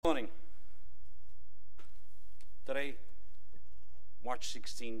March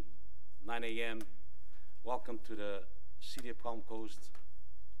 16, 9 a.m. Welcome to the City of Palm Coast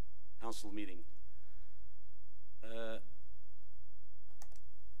Council meeting.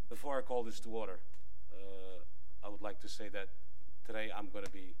 Before I call this to order, I would like to say that today I'm going to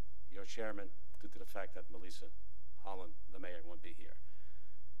be your chairman due to the fact that Melissa Holland, the mayor, won't be here.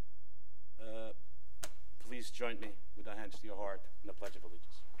 Please join me with our hands to your heart in the Pledge of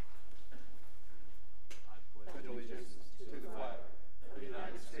Allegiance. I pledge allegiance to the flag of the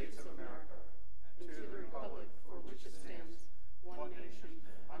United States of America and to the republic for which it stands, one nation,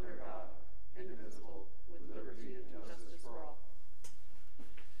 under God, indivisible, with liberty and justice for all.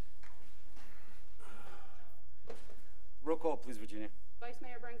 Roll call, please, Virginia. Vice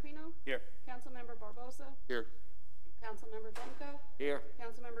Mayor Branquinho. Here. Councilmember Barbosa. Here. Councilmember Blanco. Here.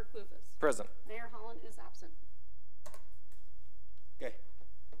 Councilmember Clufus. Present. Mayor Holland is absent. Okay.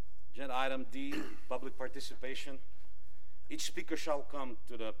 Agenda item D, public participation. Each speaker shall come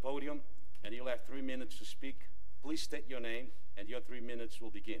to the podium and you'll have 3 minutes to speak. Please state your name and your 3 minutes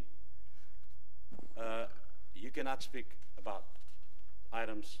will begin. You cannot speak about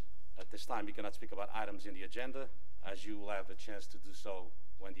items at this time. You cannot speak about items in the agenda, as you will have a chance to do so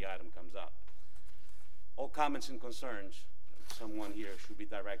when the item comes up. All comments and concerns of someone here should be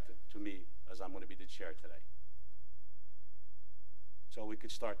directed to me, as I'm going to be the chair today. So we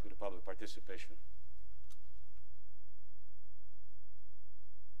could start with the public participation.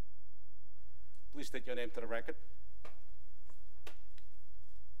 Please state your name to the record.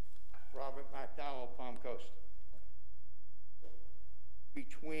 Robert McDowell, Palm Coast.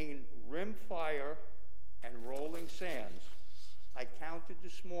 Between Rimfire and Rolling Sands, I counted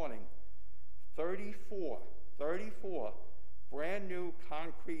this morning 34 brand new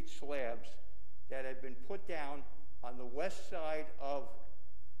concrete slabs that had been put down on the west side of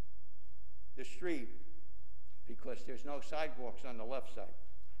the street because there's no sidewalks on the left side.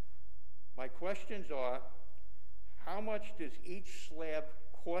 My questions are, how much does each slab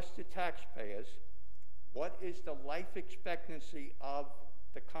cost the taxpayers? What is the life expectancy of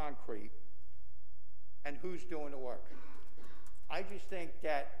the concrete? And who's doing the work? I just think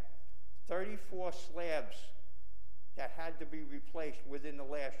that 34 slabs that had to be replaced within the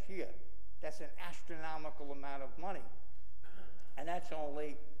last year, that's an astronomical amount of money. And that's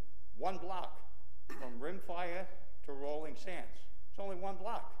only one block from Rimfire to Rolling Sands. It's only one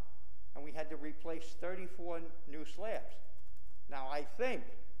block. And we had to replace 34 new slabs. Now I think,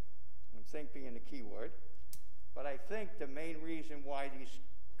 and think being the key word, but I think the main reason why these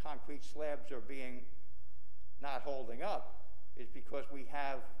concrete slabs are being not holding up is because we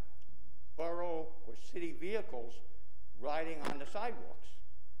have borough or city vehicles riding on the sidewalks.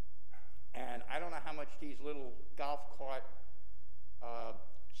 And I don't know how much these little golf cart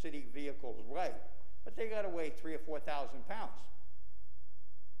city vehicles weigh, but they got to weigh 3,000 or 4,000 pounds.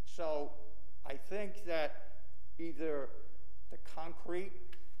 So I think that either the concrete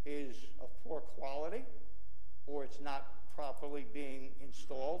is of poor quality or it's not properly being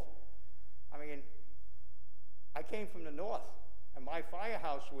installed. I mean, I came from the north and my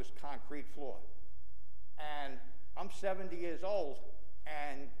firehouse was concrete floor. And I'm 70 years old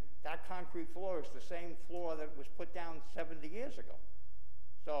and that concrete floor is the same floor that was put down 70 years ago.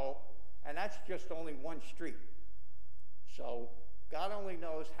 So, and that's just only one street. So God only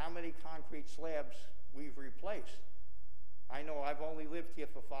knows how many concrete slabs we've replaced. I know I've only lived here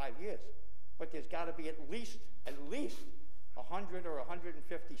for 5 years, but there's got to be at least 100 or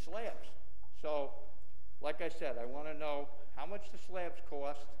 150 slabs. So, like I said, I want to know how much the slabs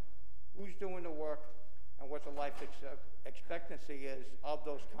cost, who's doing the work, and what the life expectancy is of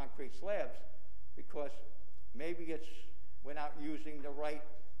those concrete slabs, because maybe we're not using the right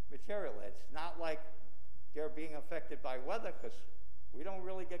material. It's not like they're being affected by weather, because we don't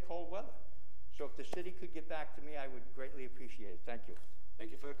really get cold weather. So if the city could get back to me, I would greatly appreciate it. Thank you.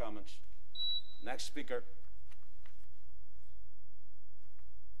 Thank you for your comments. Next speaker.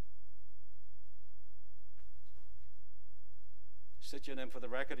 State your name for the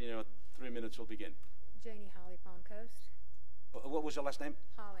record, and your 3 minutes will begin. Janie Holly, Palm Coast. What was your last name?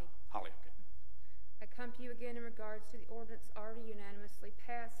 Holly. Holly, okay. I come to you again in regards to the ordinance already unanimously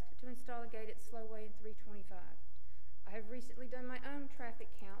passed to install a gate at Slowway in 325. I have recently done my own traffic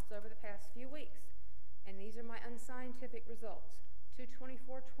counts over the past few weeks, and these are my unscientific results.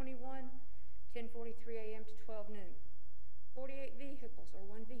 2:24:21, 10:43 a.m. to 12 noon. 48 vehicles, or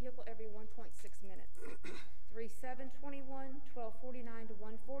one vehicle every 1.6 minutes. 3:07:21, 12:49 to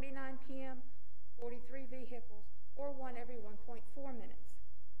 1:49 p.m., 43 vehicles, or one every 1.4 minutes.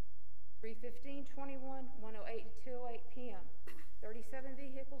 3:15:21, 1:08 to 2:08 p.m., 37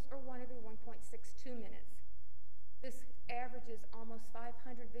 vehicles, or one every 1.62 minutes. This averages almost 5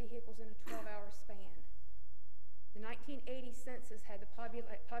 1980 census had the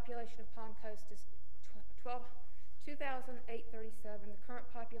population of Palm Coast as 2,837. The current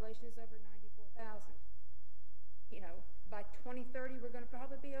population is over 94,000. You know, by 2030, we're going to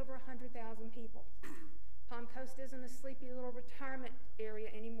probably be over 100,000 people. Palm Coast isn't a sleepy little retirement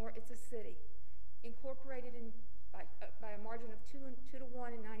area anymore. It's a city, incorporated in by a margin of 2 to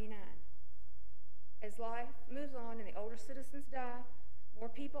 1 in 99. As life moves on and the older citizens die, more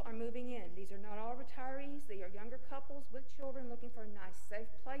people are moving in. These are not all retirees. They are younger couples with children looking for a nice,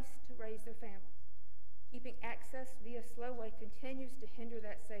 safe place to raise their families. Keeping access via slowway continues to hinder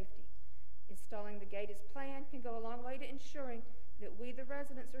that safety. Installing the gate as planned can go a long way to ensuring that we, the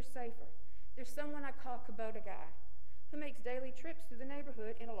residents, are safer. There's someone I call Kubota Guy, who makes daily trips through the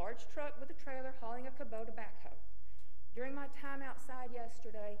neighborhood in a large truck with a trailer hauling a Kubota backhoe. During my time outside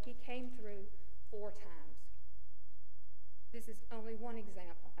yesterday, he came through 4 times. This is only one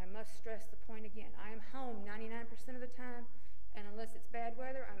example. I must stress the point again. I am home 99% of the time, and unless it's bad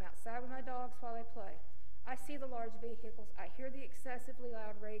weather, I'm outside with my dogs while they play. I see the large vehicles. I hear the excessively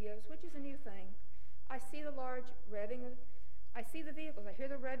loud radios, which is a new thing. I see the vehicles. I hear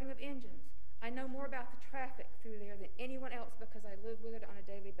the revving of engines. I know more about the traffic through there than anyone else because I live with it on a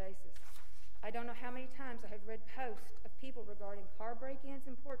daily basis. I don't know how many times I have read posts of people regarding car break-ins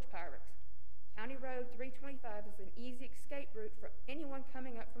and porch pirates. County Road 325 is an easy escape route for anyone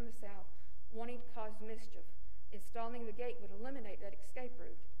coming up from the south wanting to cause mischief. Installing the gate would eliminate that escape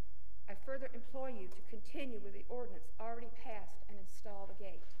route. I further implore you to continue with the ordinance already passed and install the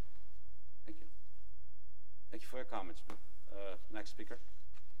gate. Thank you. Thank you for your comments. Next speaker.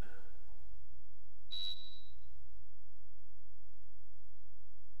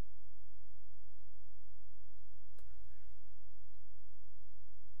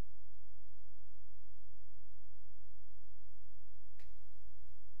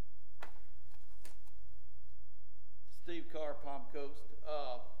 Steve Carr, Palm Coast.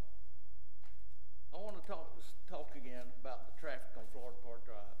 I want to talk again about the traffic on Florida Park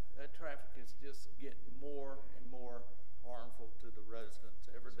Drive. That traffic is just getting more and more harmful to the residents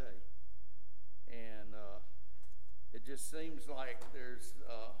every day. And it just seems like there's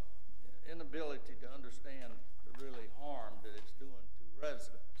inability to understand the really harm that it's doing to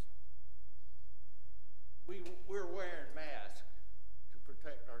residents. We're wearing masks to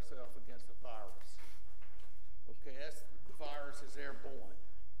protect ourselves against the virus. Okay, the virus is airborne.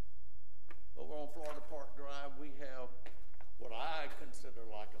 Over on Florida Park Drive, we have what I consider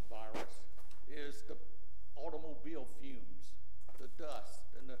like a virus, is the automobile fumes, the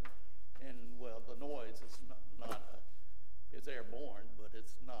dust, and the noise is it's airborne, but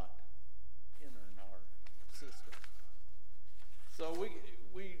it's not entering our system. So we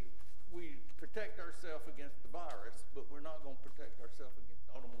protect ourselves against the virus, but we're not going to protect ourselves against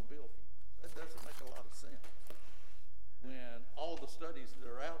automobile fumes. That doesn't make a lot of sense. When all the studies that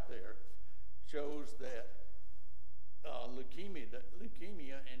are out there shows that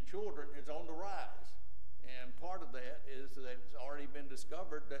leukemia in children is on the rise. And part of that is that it's already been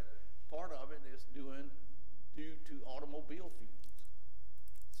discovered that part of it is due to automobile fumes.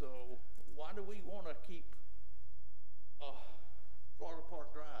 So why do we want to keep Florida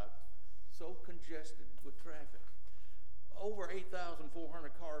Park Drive so congested with traffic? Over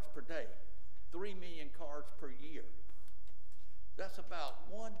 8,400 cars per day, 3 million cars per year. That's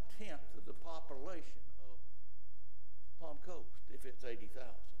about 1/10 of the population of Palm Coast if it's 80,000.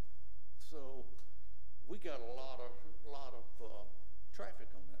 So we got a lot of traffic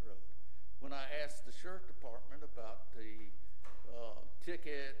on that road. When I asked the sheriff department about the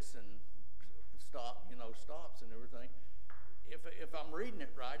tickets and stops and everything, if I'm reading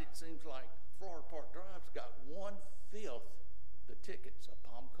it right, it seems like Florida Park Drive's got 1/5 the tickets of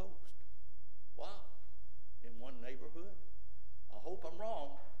Palm Coast. Wow, in one neighborhood. I hope I'm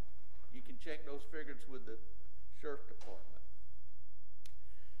wrong. You can check those figures with the sheriff department.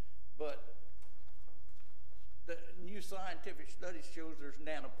 But the new scientific study shows there's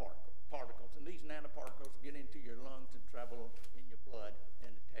nanoparticles, and these nanoparticles get into your lungs and travel in your blood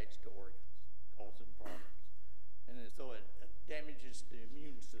and attach to organs, causing problems. And so it damages the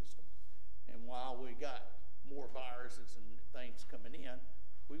immune system. And while we got more viruses and things coming in,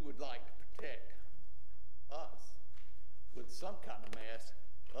 we would like to protect us with some kind of mask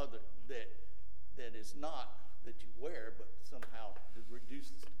that is not that you wear, but somehow it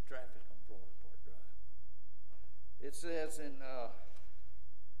reduces the traffic on Florida Park Drive. It says in, I'll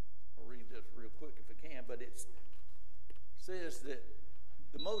read this real quick if I can, but it says that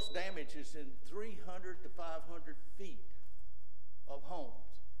the most damage is in 300 to 500 feet of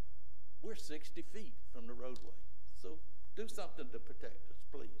homes. We're 60 feet from the roadway. So do something to protect us,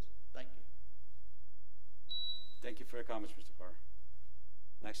 please. Thank you. Thank you for your comments, Mr. Carr.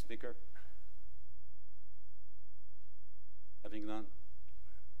 Next speaker. Having none?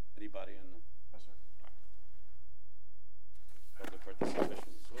 Anybody in the? Yes, sir. Public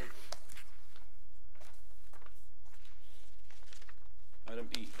participation is over. Item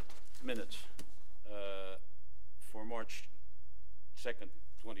E, minutes. For March 2nd,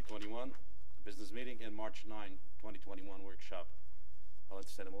 2021, business meeting, and March 9, 2021 workshop. I'll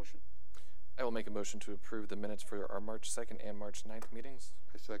entertain a motion. I will make a motion to approve the minutes for our March 2nd and March 9th meetings.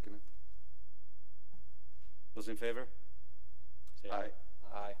 I second it. Those in favor? Say aye.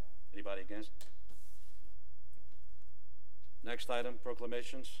 Aye. Anybody against? Next item,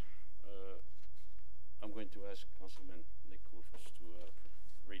 proclamations. I'm going to ask Councilman Nick Koufos to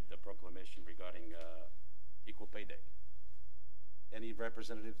read the proclamation regarding Equal Pay Day. Any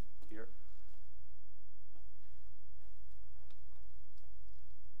representative here?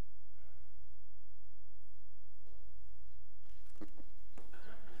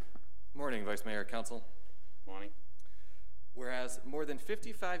 Morning, Vice Mayor, Council. Morning. Whereas more than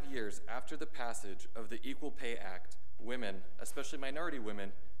 55 years after the passage of the Equal Pay Act, women, especially minority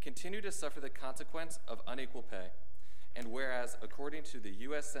women, continue to suffer the consequence of unequal pay. And whereas, according to the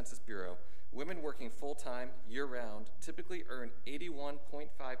U.S. Census Bureau, women working full-time, year-round, typically earn 81.5%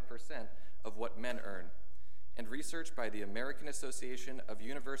 of what men earn. And research by the American Association of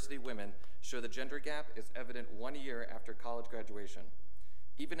University Women show the gender gap is evident 1 year after college graduation,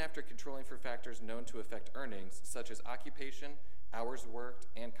 even after controlling for factors known to affect earnings, such as occupation, hours worked,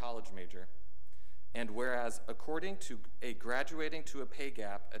 and college major. And whereas, according to a Graduating to a Pay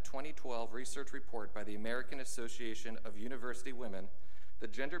Gap, a 2012 research report by the American Association of University Women, the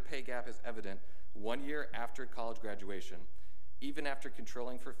gender pay gap is evident 1 year after college graduation, even after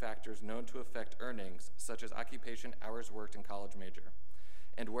controlling for factors known to affect earnings, such as occupation, hours worked, and college major.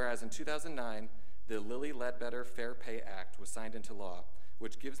 And whereas in 2009, the Lilly Ledbetter Fair Pay Act was signed into law,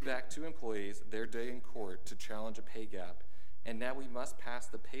 which gives back to employees their day in court to challenge a pay gap. And now we must pass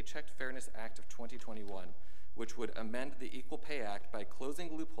the Paycheck Fairness Act of 2021, which would amend the Equal Pay Act by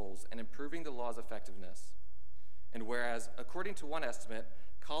closing loopholes and improving the law's effectiveness. And whereas, according to one estimate,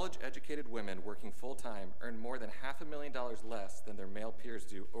 college-educated women working full-time earn more than $500,000 less than their male peers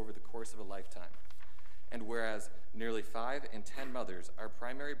do over the course of a lifetime. And whereas nearly 5 in 10 mothers are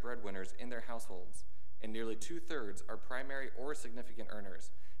primary breadwinners in their households, and nearly 2/3 are primary or significant earners,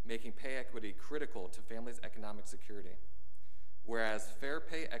 making pay equity critical to families' economic security. Whereas fair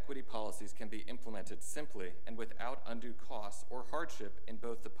pay equity policies can be implemented simply and without undue costs or hardship in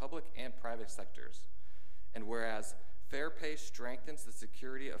both the public and private sectors. And whereas fair pay strengthens the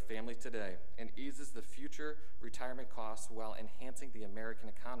security of families today and eases the future retirement costs while enhancing the American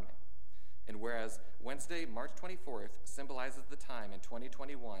economy. And whereas Wednesday, March 24th, symbolizes the time in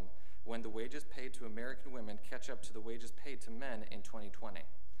 2021 when the wages paid to American women catch up to the wages paid to men in 2020.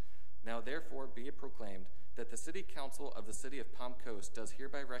 Now therefore be it proclaimed that the City Council of the City of Palm Coast does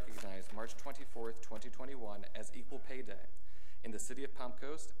hereby recognize March 24th, 2021 as Equal Pay Day in the City of Palm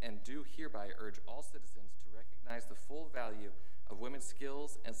Coast, and do hereby urge all citizens to recognize the full value of women's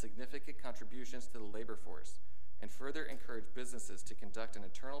skills and significant contributions to the labor force, and further encourage businesses to conduct an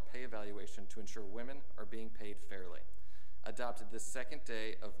internal pay evaluation to ensure women are being paid fairly. Adopted this second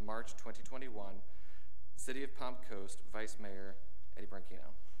day of March 2021, City of Palm Coast, Vice Mayor Eddie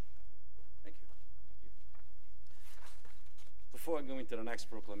Branchino. Thank you. Before I go into the next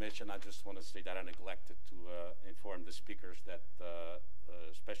proclamation, I just want to say that I neglected to inform the speakers that,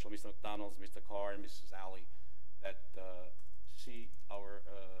 especially Mr. McDonald, Mr. Carr, and Mrs. Alley, that see our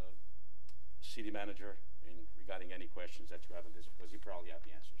city manager regarding any questions that you have in this, because he probably have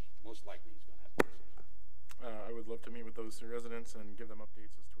the answers. Most likely he's going to have the answers. I would love to meet with those 3 residents and give them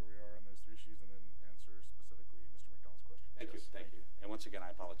updates as to where we are on those 3 issues, and then answer specifically Mr. McDonald's questions. Thank you, thank you. And once again,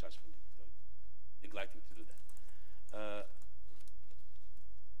 I apologize for neglecting to do that.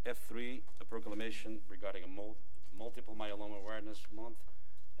 F3, a proclamation regarding a multiple myeloma awareness month.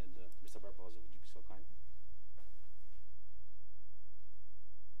 And Mr. Barbosa, would you be so kind?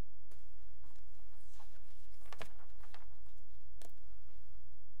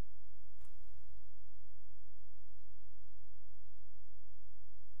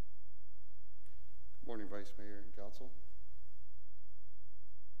 Good morning, Vice Mayor and Council.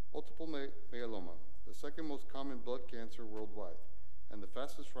 Multiple myeloma, the second most common blood cancer worldwide, and the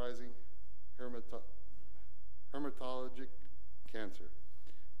fastest rising hematologic cancer,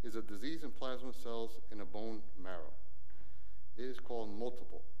 is a disease in plasma cells in a bone marrow. It is called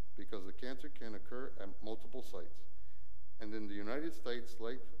multiple because the cancer can occur at multiple sites. And in the United States,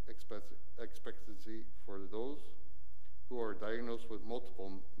 life expectancy for those who are diagnosed with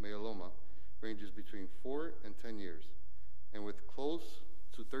multiple myeloma ranges between 4 and 10 years, and with close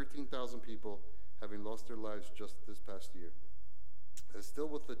to 13,000 people having lost their lives just this past year. And still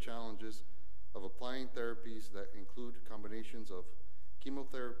with the challenges of applying therapies that include combinations of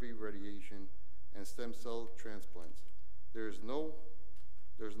chemotherapy, radiation, and stem cell transplants. There's no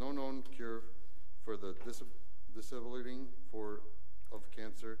known cure for the disabling of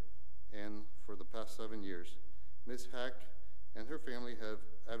cancer, and for the past 7 years, Ms. Hack and her family have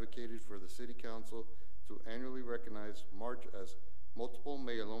advocated for the City Council to annually recognize March as Multiple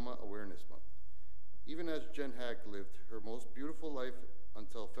Myeloma Awareness Month. Even as Jen Hack lived her most beautiful life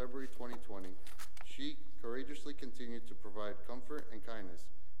until February 2020, she courageously continued to provide comfort and kindness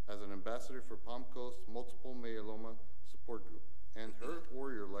as an ambassador for Palm Coast Multiple Myeloma Support Group, and her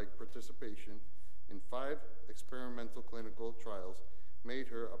warrior-like participation in 5 experimental clinical trials made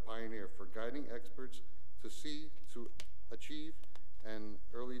her a pioneer for guiding experts to achieve an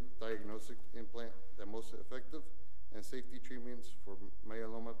early diagnostic implant the most effective and safety treatments for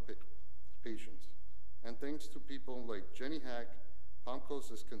myeloma patients. And thanks to people like Jenny Hack, Palm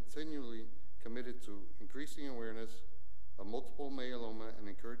Coast is continually committed to increasing awareness of multiple myeloma and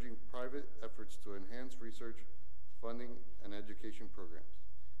encouraging private efforts to enhance research, funding, and education programs.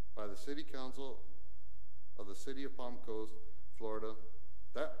 By the City Council of the City of Palm Coast, Florida,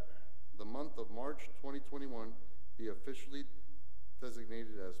 that the month of March 2021 be officially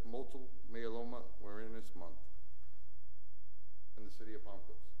designated as Multiple Myeloma Awareness Month in the City of Palm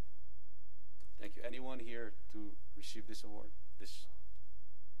Coast. Thank you. Anyone here to receive this award?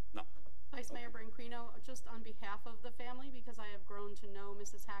 No. Vice Mayor Branquinho, just on behalf of the family, because I have grown to know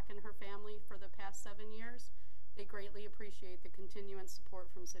Mrs. Hack and her family for the past 7 years, they greatly appreciate the continuance support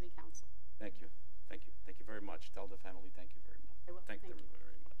from City Council. Thank you. Thank you. Thank you very much. Tell the family thank you very much. I will. Thank them you.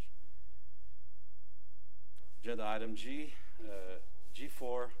 very much. Agenda item G,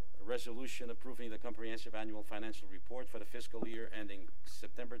 G4, a resolution approving the comprehensive annual financial report for the fiscal year ending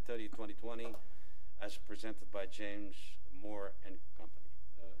September 30, 2020, as presented by James Moore and Company.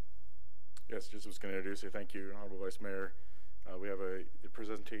 Yes, just was going to introduce you. Thank you, Honorable Vice Mayor. We have the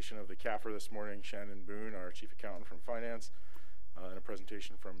presentation of the CAFR this morning, Shannon Boone, our Chief Accountant from Finance, and a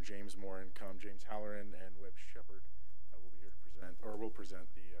presentation from James Moore and James Halloran and Webb Shepard will be here to present, or will present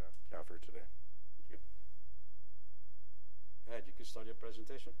the CAFR today. Thank you. Go ahead, you can start your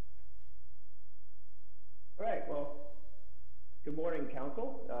presentation. All right, well, good morning,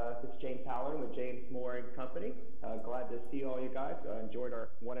 Council. This is James Halloran with James Moore and Company. Glad to see all you guys. Enjoyed our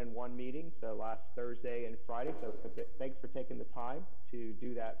one-on-one meetings last Thursday and Friday, so thanks for taking the time to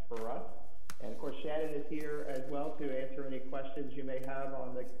do that for us. And of course, Shannon is here as well to answer any questions you may have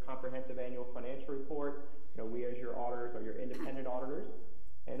on the comprehensive annual financial report. You know, we as your auditors are your independent auditors.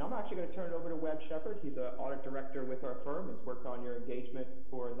 And I'm actually going to turn it over to Webb Shepard. He's an audit director with our firm. He's worked on your engagement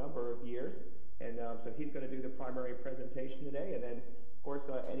for a number of years. And so he's going to do the primary presentation today. And then, of course,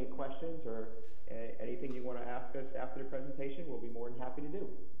 any questions or anything you want to ask us after the presentation, we'll be more than happy to do.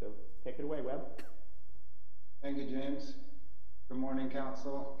 So take it away, Webb. Thank you, James. Good morning,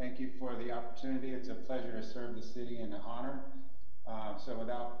 Council. Thank you for the opportunity. It's a pleasure to serve the city and an honor. So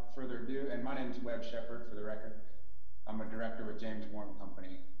without further ado, and my name is Webb Shepard, for the record. I'm a director with James Moore and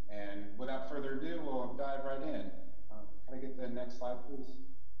Company. And without further ado, we'll dive right in. Can I get the next slide, please?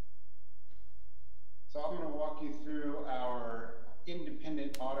 So I'm going to walk you through our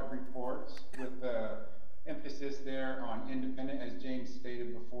independent audit reports with the emphasis there on independent. As James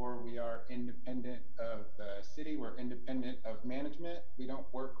stated before, we are independent of the city. We're independent of management. We don't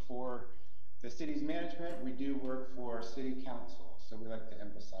work for the city's management. We do work for City Council. So we like to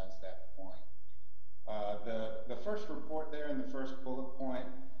emphasize that point. The first report there in the first bullet point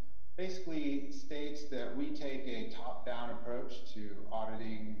basically states that we take a top-down approach to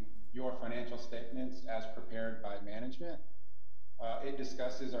auditing your financial statements as prepared by management. It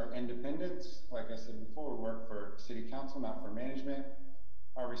discusses our independence. Like I said before, we work for City Council, not for management.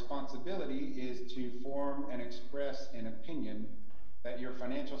 Our responsibility is to form and express an opinion that your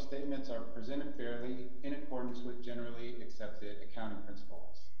financial statements are presented fairly in accordance with generally accepted accounting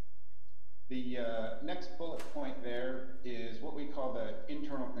principles. The next bullet point there is what we call the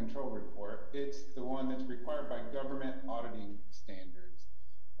internal control report. It's the one that's required by government auditing standards.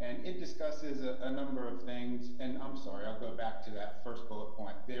 And it discusses a number of things, and I'm sorry, I'll go back to that first bullet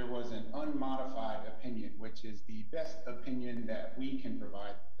point. There was an unmodified opinion, which is the best opinion that we can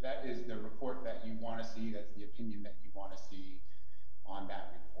provide. That is the report that you want to see, that's the opinion that you want to see on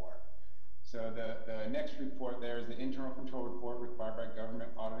that report. So the next report there is the internal control report required by government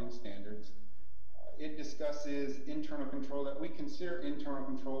auditing standards. It discusses internal control that we consider internal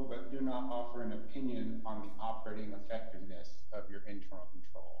control, but do not offer an opinion on the operating effectiveness of your internal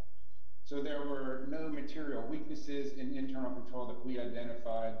control. So there were no material weaknesses in internal control that we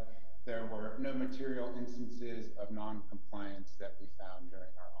identified. There were no material instances of non-compliance that we found during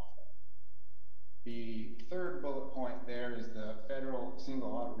our audit. The third bullet point there is the federal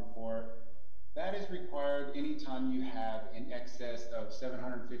single audit report. That is required anytime you have in excess of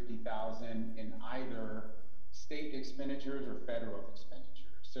 $750,000 in either state expenditures or federal expenditures.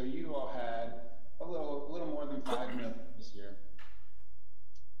 So you all had a little more than $5 million this year.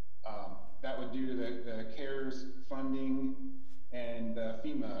 That would due to the CARES funding and the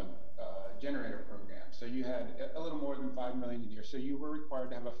FEMA generator program. So you had a little more than $5 million a year. So you were required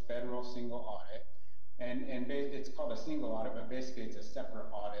to have a federal single audit. And it's called a single audit, but basically it's a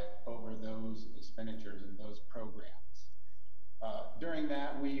separate audit over those expenditures and those programs. During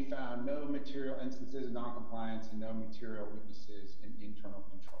that, we found no material instances of noncompliance and no material weaknesses in internal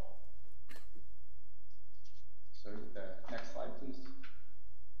control. So the next slide, please.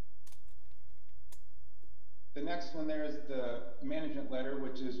 The next one there is the management letter,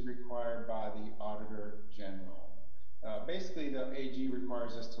 which is required by the Auditor General. Basically, the AG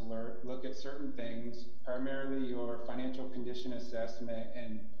requires us to look at certain things, primarily your financial condition assessment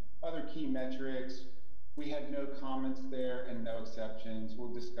and other key metrics. We had no comments there and no exceptions.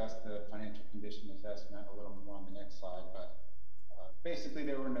 We'll discuss the financial condition assessment a little more on the next slide, but basically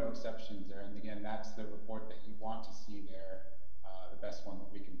there were no exceptions there. And again, that's the report that you want to see there, the best one that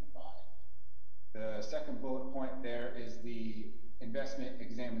we can provide. The second bullet point there is the investment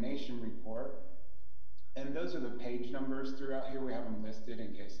examination report. And those are the page numbers throughout here. We have them listed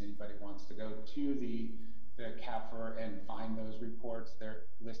in case anybody wants to go to the CAFR and find those reports. They're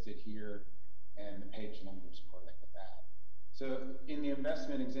listed here, and the page numbers correlate with that. So in the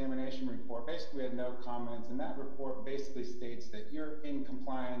investment examination report, basically we had no comments, and that report basically states that you're in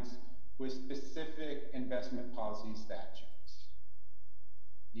compliance with specific investment policy statutes.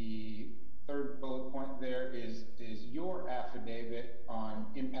 The third bullet point there is your affidavit on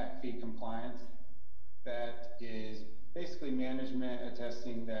impact fee compliance. That is basically management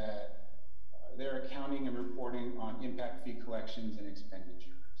attesting that they're accounting and reporting on impact fee collections and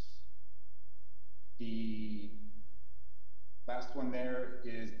expenditures. The last one there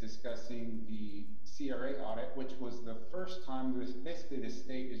is discussing the CRA audit, which was the first time basically the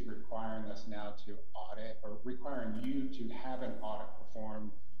state is requiring us now to audit, or requiring you to have an audit performed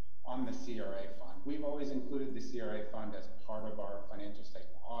on the CRA fund. We've always included the CRA fund as part of our financial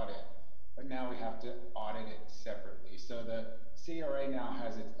statement audit, but now we have to audit it separately. So the CRA now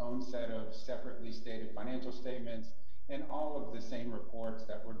has its own set of separately stated financial statements and all of the same reports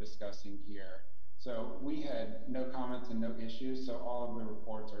that we're discussing here. So we had no comments and no issues, so all of the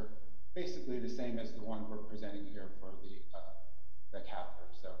reports are basically the same as the ones we're presenting here for the CAFR.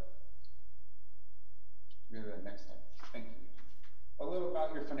 So go to the next slide. Thank you. A little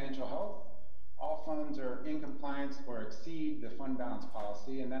about your financial health. All funds are in compliance or exceed the fund balance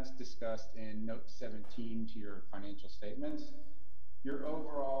policy, and that's discussed in note 17 to your financial statements. Your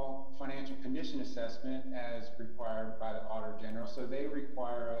overall financial condition assessment as required by the Auditor General. So they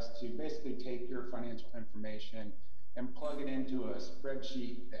require us to basically take your financial information and plug it into a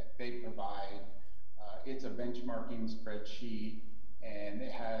spreadsheet that they provide. It's a benchmarking spreadsheet, and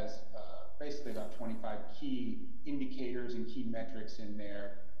it has basically about 25 key indicators and key metrics in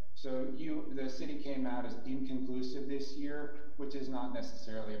there. So the city came out as inconclusive this year, which is not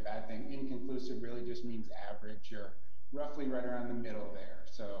necessarily a bad thing. Inconclusive really just means average. You're roughly right around the middle there.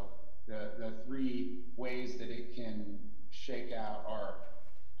 So the three ways that it can shake out are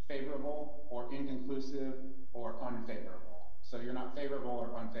favorable or inconclusive or unfavorable. So you're not favorable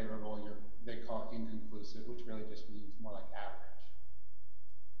or unfavorable, they call it inconclusive, which really just means more like average.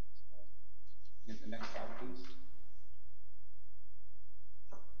 So get the next slide, please.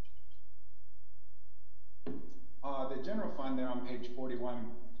 The general fund there on page 41,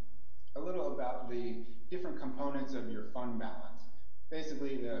 a little about the different components of your fund balance.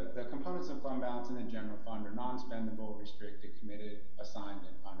 Basically, the components of fund balance in the general fund are non-spendable, restricted, committed, assigned,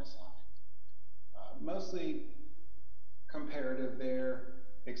 and unassigned. Mostly comparative there,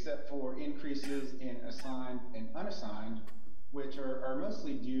 except for increases in assigned and unassigned, which are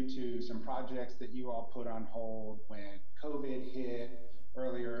mostly due to some projects that you all put on hold when COVID hit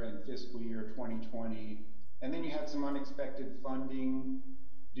earlier in fiscal year 2020. And then you had some unexpected funding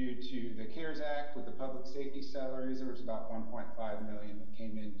due to the CARES Act with the public safety salaries. There was about $1.5 million that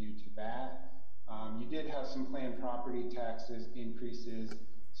came in due to that. You did have some planned property taxes increases.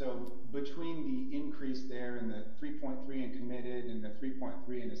 So between the increase there and the 3.3 in committed and the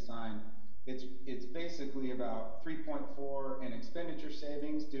 3.3 in assigned, it's basically about 3.4 in expenditure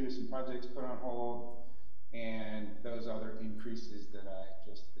savings due to some projects put on hold, and those other increases that I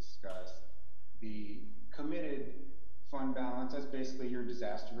just discussed. The committed fund balance, that's basically your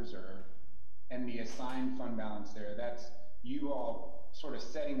disaster reserve, and the assigned fund balance there, that's you all sort of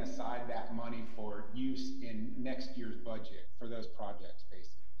setting aside that money for use in next year's budget for those projects,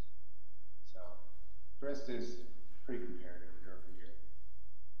 basically. So the rest is pretty comparative year over year.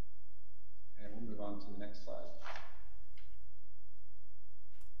 And we'll move on to the next slide.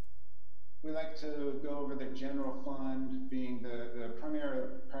 We like to go over the general fund being the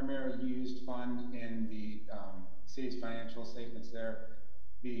primarily used fund in the city's financial statements there.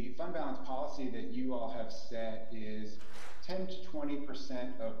 The fund balance policy that you all have set is 10 to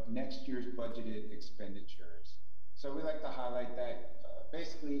 20% of next year's budgeted expenditures. So we like to highlight that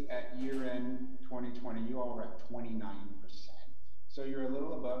basically at year end 2020, you all were at 29%. So you're a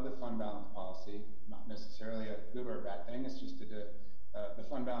little above the fund balance policy, not necessarily a good or a bad thing. It's just the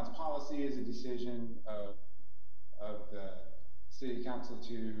fund balance policy is a decision of the city council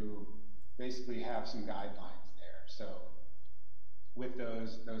to basically have some guidelines there. So with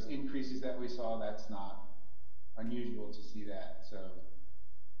those increases that we saw, that's not unusual to see that. So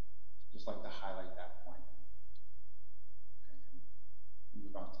just like to highlight that point. Okay.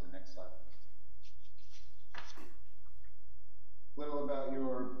 Move on to the next slide. A little about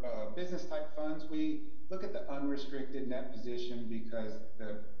your business type funds. We look at the unrestricted net position because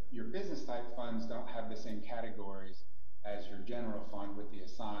your business type funds don't have the same categories as your general fund with the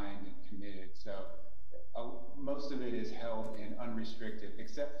assigned and committed. So most of it is held in unrestricted,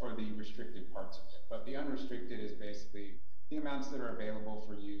 except for the restricted parts of it. But the unrestricted is basically the amounts that are available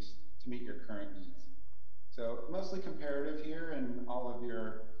for use to meet your current needs. So mostly comparative here in all of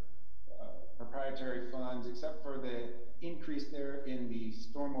your proprietary funds, except for the increase there in the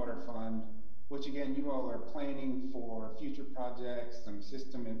stormwater fund, which again, you all are planning for future projects, some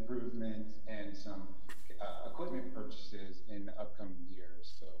system improvements, and some equipment purchases in the upcoming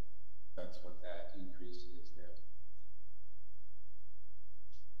years. So that's what that increase is there.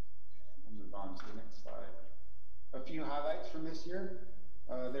 And we'll move on to the next slide. A few highlights from this year.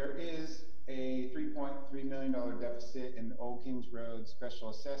 There is a $3.3 million deficit in the Old Kings Road Special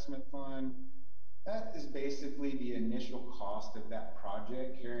Assessment Fund. That is basically the initial cost of that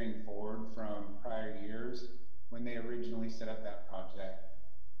project carrying forward from prior years. When they originally set up that project,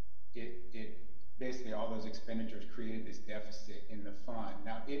 it basically all those expenditures created this deficit in the fund.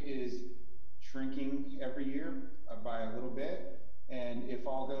 Now it is shrinking every year by a little bit, and if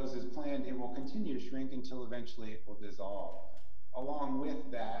all goes as planned, it will continue to shrink until eventually it will dissolve. Along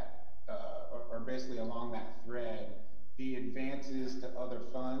with that, or basically along that thread, the advances to other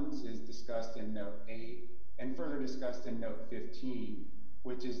funds is discussed in Note 8 and further discussed in Note 15,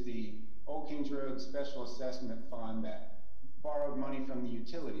 which is the Old Kings Road Special Assessment Fund that borrowed money from the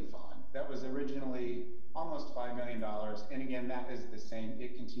utility fund. That was originally almost $5 million, and again, that is the same.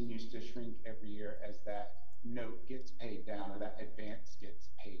 It continues to shrink every year as that note gets paid down or that advance gets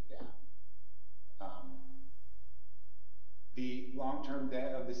paid down. The long-term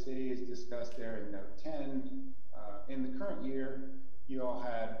debt of the city is discussed there in Note 10. In the current year, you all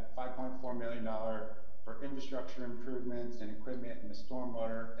had $5.4 million for infrastructure improvements and equipment in the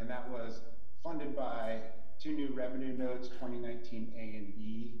stormwater, and that was funded by 2 new revenue notes, 2019 A and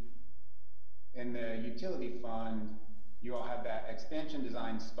B. In the utility fund, you all had that expansion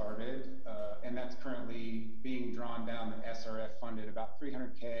design started, and that's currently being drawn down. The SRF funded about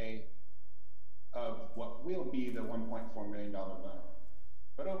 $300K of what will be the $1.4 million loan.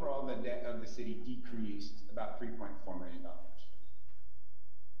 But overall, the debt of the city decreased about $3.4 million.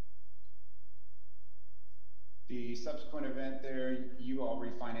 The subsequent event there, you all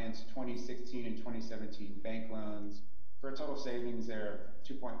refinanced 2016 and 2017 bank loans for a total savings there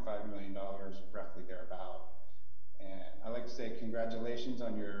of $2.5 million, roughly thereabout. And I'd like to say congratulations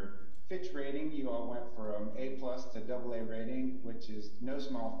on your Fitch rating. You all went from A+ to AA rating, which is no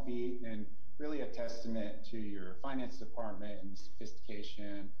small feat, and really a testament to your finance department and the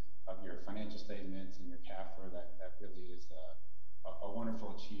sophistication of your financial statements and your CAFR. That really is a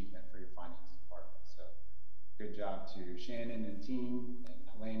wonderful achievement for your finance department. So good job to Shannon and team and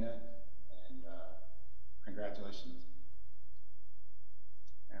Helena, and congratulations.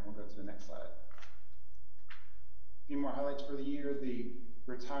 And we'll go to the next slide. A few more highlights for the year. The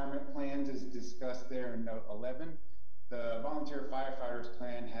retirement plans is discussed there in Note 11. The volunteer firefighters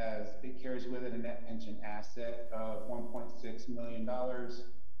plan it carries with it a net pension asset of $1.6 million.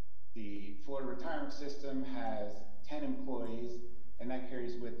 The Florida retirement system has 10 employees, and that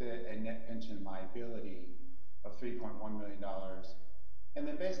carries with it a net pension liability of $3.1 million. And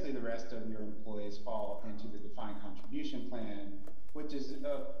then basically the rest of your employees fall into the defined contribution plan, which is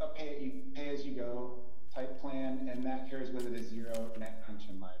a pay-as-you-go type plan, and that carries with it a zero net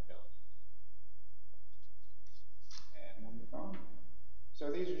pension liability. And we'll move on. So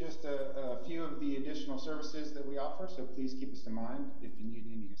these are just a few of the additional services that we offer, so please keep us in mind if you need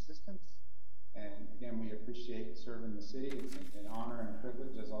any assistance. And again, we appreciate serving the city. It's an honor and a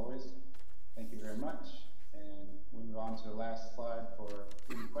privilege as always. Thank you very much. And we'll move on to the last slide for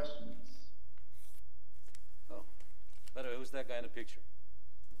any questions. Oh, by the way, who's that guy in the picture?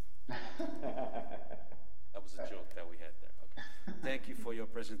 That was a joke that we had there. Okay. Thank you for your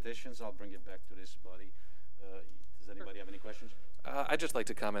presentations. I'll bring it back to this body. Does anybody have any questions? I'd just like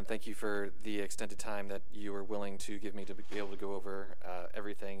to comment. Thank you for the extended time that you were willing to give me to be able to go over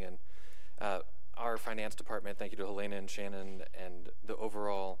everything. And our finance department, thank you to Helena and Shannon, and the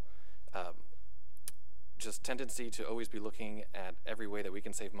overall just tendency to always be looking at every way that we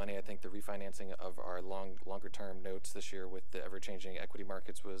can save money. I think the refinancing of our longer term notes this year with the ever-changing equity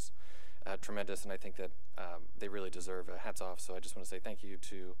markets was tremendous, and I think that they really deserve a hats off. So I just want to say thank you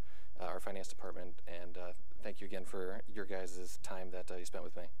to our finance department, and thank you again for your guys' time that you spent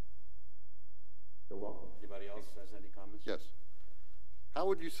with me. You're welcome. Anybody else has any comments? Yes. How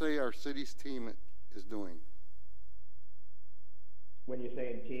would you say our city's team is doing? When you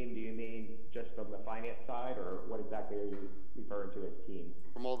say team, do you mean just from the finance side, or what exactly are you referring to as team?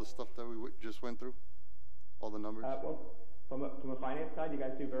 From all the stuff that we just went through? All the numbers? Well, from a finance side, you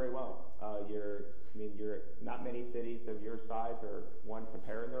guys do very well. You're not many cities of your size are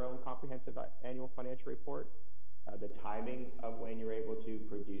preparing their own comprehensive annual financial report. The timing of when you're able to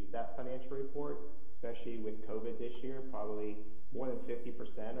produce that financial report, especially with COVID this year, probably more than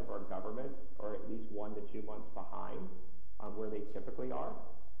 50% of our governments are at least 1 to 2 months behind on where they typically are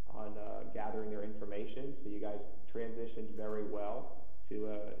on gathering their information. So you guys transitioned very well to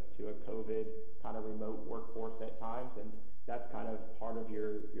a COVID kind of remote workforce at times, and that's kind of part of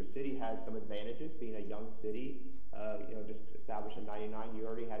your city has some advantages being a young city. Just established in '99, you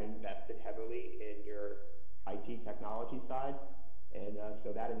already had invested heavily in your IT technology side, and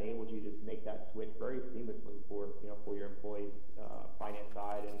so that enabled you to make that switch very seamlessly for your employees, finance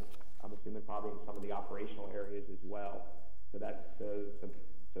side, and I'm assuming probably in some of the operational areas as well. So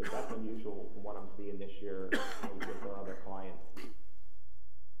that's unusual from what I'm seeing this year with our other clients.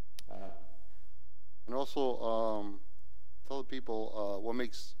 And also, tell the people what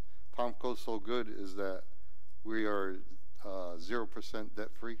makes POMCO so good is that we are 0% debt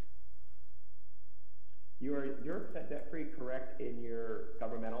free. You are 0% debt free, correct, in your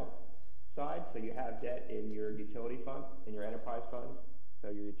governmental side. So you have debt in your utility funds, in your enterprise funds. So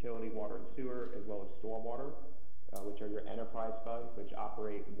your utility, water, and sewer, as well as stormwater, which are your enterprise funds, which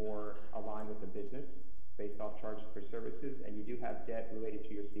operate more aligned with the business based off charges for services. And you do have debt related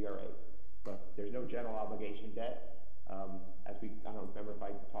to your CRAs. But there's no general obligation debt. I don't remember if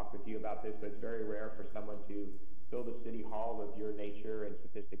I talked with you about this, but it's very rare for someone to build a city hall of your nature and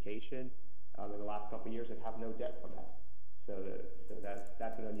sophistication in the last couple of years and have no debt from that. So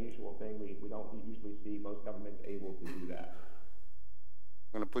that's an unusual thing. We don't usually see most governments able to do that.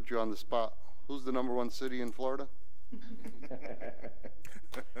 I'm going to put you on the spot. Who's the #1 city in Florida?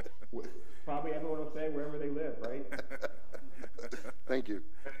 Probably everyone will say wherever they live, right? Thank you.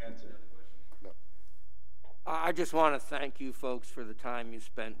 Good answer. No. I just want to thank you folks for the time you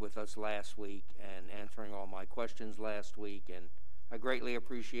spent with us last week and answering all my questions last week, and I greatly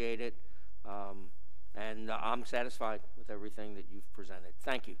appreciate it. And I'm satisfied with everything that you've presented.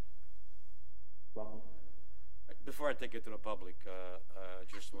 Thank you. Welcome. Before I take it to the public, I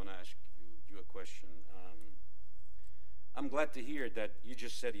just want to ask you a question. I'm glad to hear that you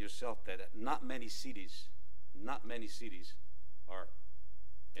just said yourself that not many cities are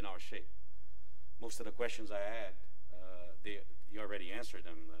in our shape. Most of the questions I had, you already answered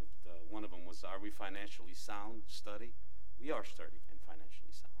them. One of them was, are we financially sound? Study. We are sturdy and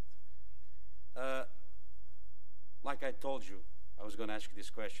financially sound. Like I told you, I was going to ask you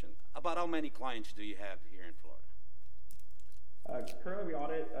this question. About how many clients do you have here in Florida? Currently, we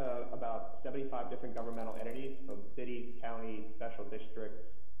audit about 75 different governmental entities, from cities, counties, special districts,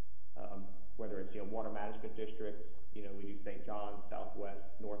 whether it's water management districts. We do St. John, Southwest,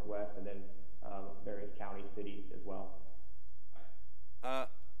 Northwest, and then various county cities as well.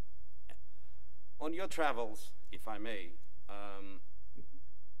 On your travels, if I may,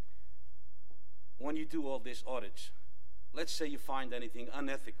 when you do all these audits, let's say you find anything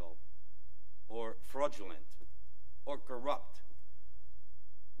unethical or fraudulent or corrupt,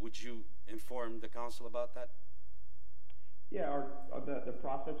 would you inform the council about that? Yeah, the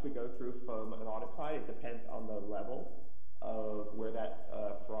process we go through from an audit side, it depends on the level of where that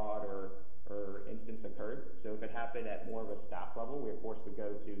fraud or instance occurred. So if it happened at more of a staff level, we of course would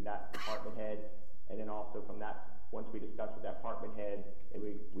go to that department head and then also once we discuss with that department head,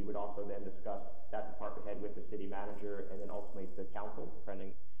 we would also then discuss that department head with the city manager and then ultimately the council,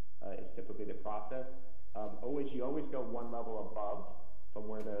 depending, is typically the process. You always go one level above from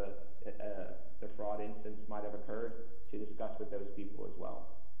where the fraud instance might have occurred to discuss with those people as well.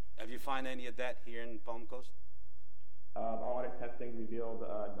 Have you found any of that here in Palm Coast? Audit testing revealed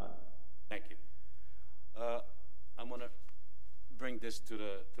none. Thank you. I'm going to bring this to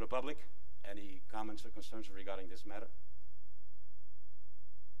the public. Any comments or concerns regarding this matter?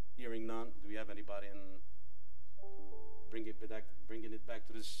 Hearing none, do we have anybody in bringing it back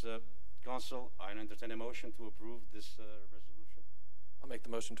to this council? I entertain a motion to approve this resolution. I'll make the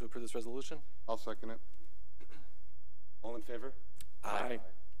motion to approve this resolution. I'll second it. All in favor? Aye.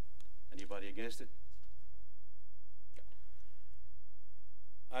 Anybody against it?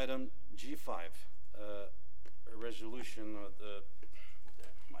 Item G5, a resolution of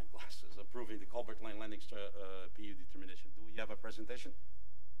my glasses, approving the Colbert Lane Landing PU determination. Do we have a presentation?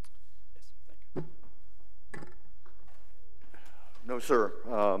 Yes, thank you. No, sir.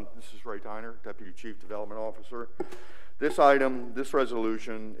 This is Ray Tyner, Deputy Chief Development Officer. This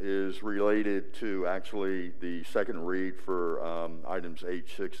resolution is related to actually the second read for items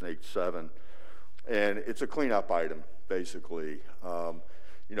H6 and H7. And it's a cleanup item, basically.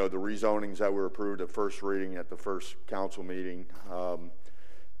 You know, the rezonings that were approved at first reading at the first council meeting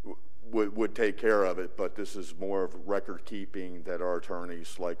would take care of it, but this is more of record keeping that our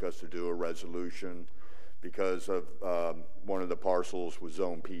attorneys like us to do a resolution because of one of the parcels was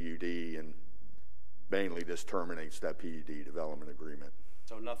zone PUD, and mainly this terminates that PUD development agreement.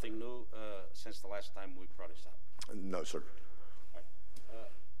 So nothing new since the last time we brought this up? No, sir. All right.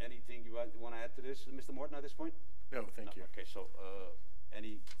 Anything you want to add to this, Mr. Morton, at this point? No, thank you. Okay, so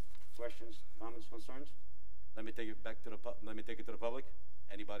any questions, comments, concerns? Let me take it back to the to the public.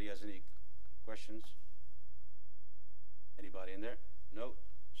 Anybody has any questions? Anybody in there? No.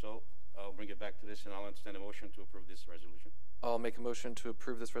 So I'll bring it back to this, and I'll entertain a motion to approve this resolution. I'll make a motion to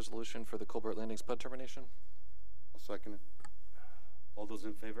approve this resolution for the Colbert Landing spud termination. I'll second it. All those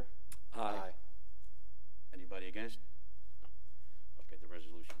in favor? Aye. Anybody against? No. Okay, the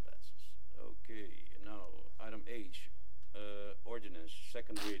resolution passes. Okay, now item H, ordinance,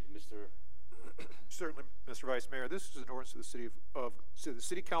 second read, Mr. Certainly, Mr. Vice Mayor. This is an ordinance of the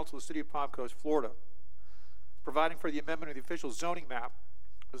City Council of the City of Palm Coast, Florida, providing for the amendment of the official zoning map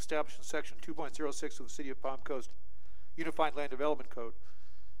established in Section 2.06 of the City of Palm Coast Unified Land Development Code,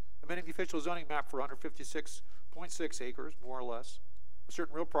 amending the official zoning map for 156.6 acres, more or less, a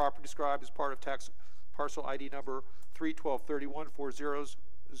certain real property described as part of tax parcel ID number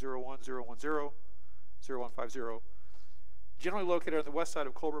 31231401001100150, generally located on the west side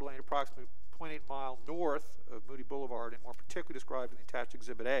of Colbert Lane, approximately 0.8 mile north of Moody Boulevard, and more particularly described in the attached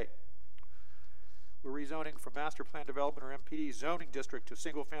Exhibit A. We're rezoning from Master Plan Development, or MPD, zoning district to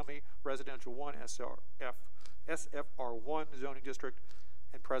Single Family Residential 1 SFR1 zoning district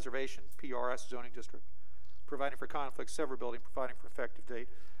and Preservation PRS zoning district, providing for conflict severability, providing for effective date.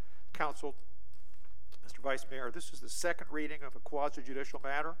 Council, Mr. Vice Mayor, this is the second reading of a quasi-judicial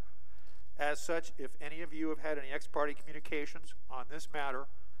matter. As such, if any of you have had any ex parte communications on this matter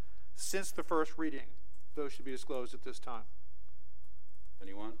since the first reading, those should be disclosed at this time.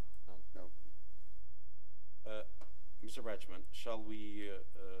 Anyone? No. Mr. Ratchman, shall we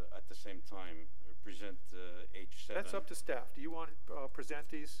at the same time present H7? That's up to staff. Do you want to present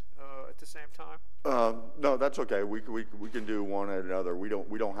these at the same time? No, that's okay. We can do one at another. We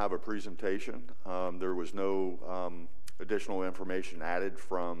don't have a presentation. There was no additional information added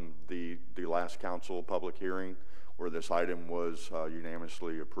from the last council public hearing where this item was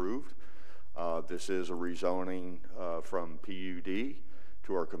unanimously approved. This is a rezoning from PUD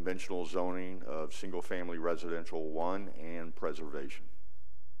to our conventional zoning of single family residential 1 and preservation.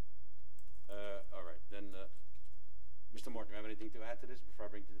 All right, then Mr. Morton, do you have anything to add to this before I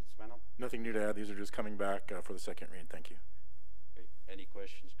bring it to this panel? Nothing new to add. These are just coming back for the second read. Thank you. Okay. Any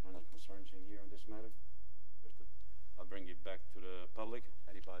questions, comments, concerns in here on this matter? I'll bring it back to the public.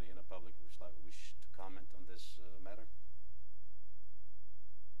 Anybody in the public who wish to comment on this matter?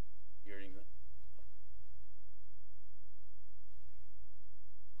 Hearing that.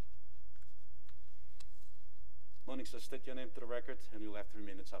 Morning, sir. State your name to the record, and you'll have 3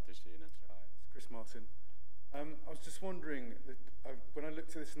 minutes after stating your name, sir. Hi, it's Chris Martin. I was just wondering, when I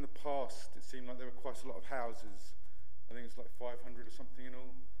looked at this in the past, it seemed like there were quite a lot of houses. I think it's like 500 or something in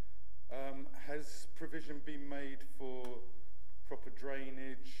all. Has provision been made for proper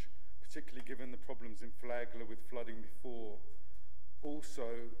drainage, particularly given the problems in Flagler with flooding before?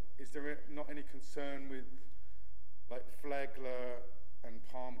 Also, is there not any concern with like Flagler and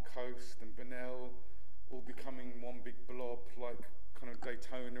Palm Coast and Bunnell all becoming one big blob, like kind of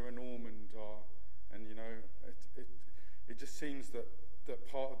Daytona and Ormond are. And you know, it just seems that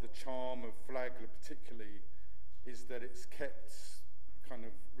part of the charm of Flagler particularly is that it's kept kind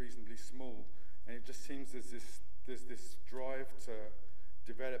of reasonably small, and it just seems there's this drive to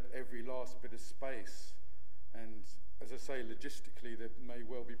develop every last bit of space. And as I say, logistically there may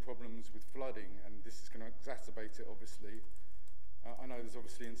well be problems with flooding, and this is going to exacerbate it, obviously. I know there's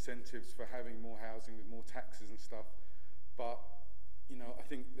obviously incentives for having more housing with more taxes and stuff, but you know, I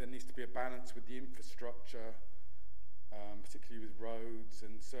think there needs to be a balance with the infrastructure, particularly with roads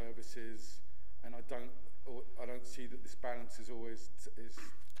and services, and I don't see that this balance is always is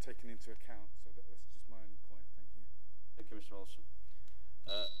taken into account. So that's just my only point. Thank you. Thank you, Mr. Olson.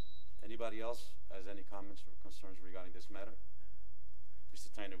 Anybody else has any comments or concerns regarding this matter? Mr.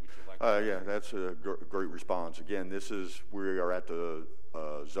 Tyner, would you like to? Yeah, that's a great response. Again, we are at the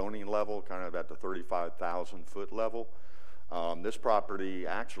zoning level, kind of at the 35,000 foot level. This property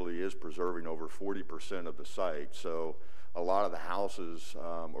actually is preserving over 40% of the site. So a lot of the houses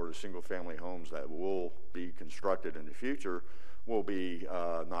or the single family homes that will be constructed in the future will be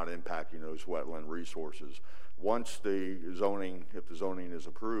not impacting those wetland resources. Once the zoning, if the zoning is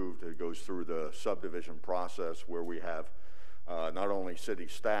approved, it goes through the subdivision process where we have not only city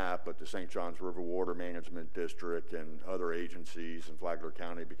staff, but the St. Johns River Water Management District and other agencies in Flagler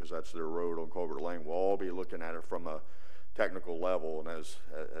County, because that's their road on Culver Lane, will all be looking at it from a technical level. And as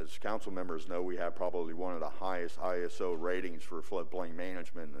council members know, we have probably one of the highest ISO ratings for floodplain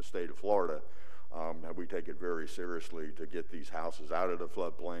management in the state of Florida. And we take it very seriously to get these houses out of the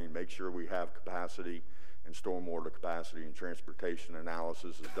floodplain, make sure we have capacity, and stormwater capacity and transportation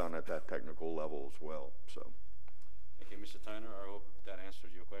analysis is done at that technical level as well. So. Thank you, Mr. Tyner. I hope that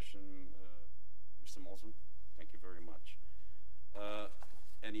answered your question, Mr. Molson. Thank you very much.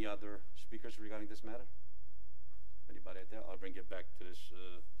 Any other speakers regarding this matter? Anybody out there? I'll bring it back to this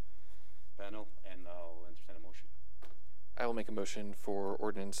panel, and I'll entertain a motion. I will make a motion for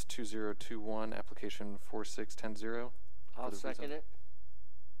ordinance 2021, application 4610. I'll second it.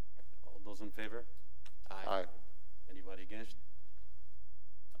 All those in favor? Aye. Anybody against?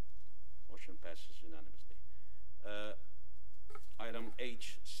 No. Motion passes unanimously. Item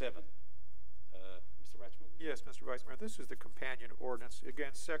H7. Mr. Ratchman. Yes, Mr. Vice Mayor, this is the companion ordinance.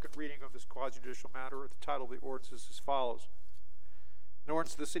 Again, second reading of this quasi-judicial matter. The title of the ordinance is as follows. An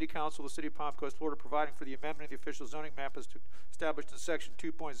ordinance of the City Council of the City of Palm Coast, Florida, providing for the amendment of the official zoning map as established in Section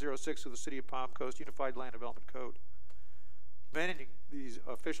 2.06 of the City of Palm Coast Unified Land Development Code. Amending the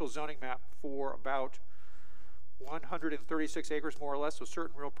official zoning map for about 136 acres, more or less, so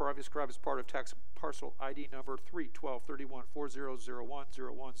certain real property described as part of tax parcel ID number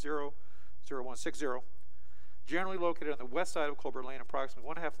 312314001100160, generally located on the west side of Colbert Lane,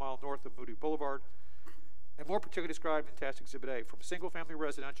 approximately 1.5 miles north of Moody Boulevard, and more particularly described in Tax Exhibit A, from single-family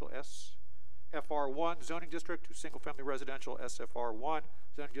residential SFR1 zoning district to single-family residential SFR1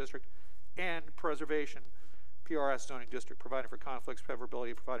 zoning district, and preservation PRS zoning district, providing for conflicts, favorability,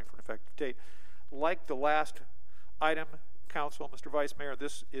 and providing for an effective date. Like the last item, Council, Mr. Vice Mayor,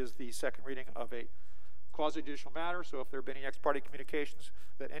 this is the second reading of a quasi-judicial matter, so if there have been any ex-parte communications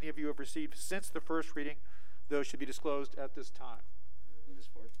that any of you have received since the first reading, those should be disclosed at this time. In this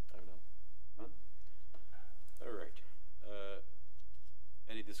board? I have none. None? All right.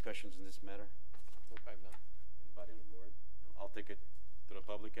 Any discussions in this matter? Nope, I have none. Anybody on the board? No. I'll take it to the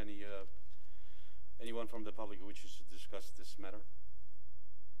public. Anyone from the public who wishes to discuss this matter?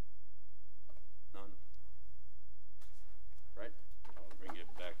 None? Right? I'll bring it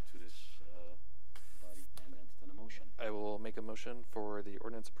back to this body and entertain a motion. I will make a motion for the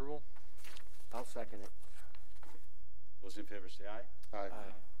ordinance approval. I'll second it. Those in favor say aye. Aye.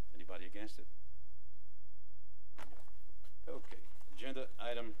 Anybody against it? Okay. Agenda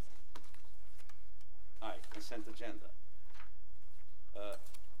item I, consent agenda.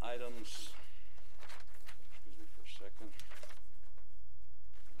 Items, excuse me for a second.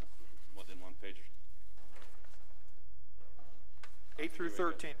 More than one page. 8 through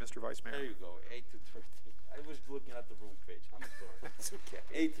 13, Mr. Vice Mayor. There you go, 8 to 13. I was looking at the wrong page. I'm sorry. That's okay.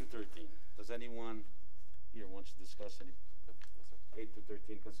 8 to 13. Does anyone here want to discuss any? Yes, sir. 8 to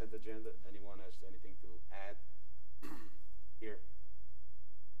 13 consent agenda. Anyone has anything to add? Here?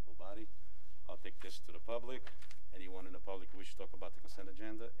 Nobody? I'll take this to the public. Anyone in the public who wish to talk about the consent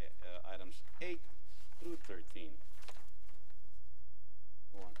agenda? Items 8 through 13.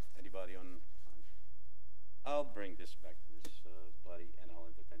 Go on. Anybody on? I'll bring this back to this body, and I'll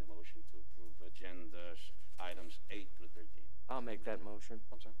entertain a motion to approve agenda items 8 through 13. I'll make that motion.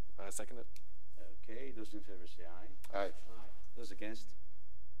 I'm sorry. Second it. Okay, those in favor say aye. Aye. Those against?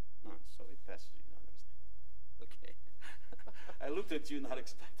 None. So it passes unanimously. looked at you not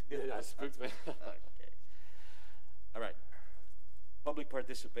expecting it. Yeah, I spooked me. Okay. All right. Public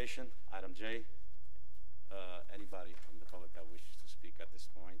participation, item J. Anybody from the public that wishes to speak at this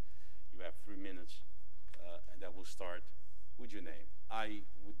point, you have 3 minutes, and that will start with your name. I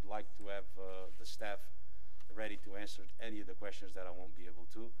would like to have the staff ready to answer any of the questions that I won't be able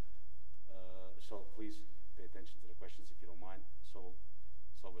to. So please pay attention to the questions if you don't mind. So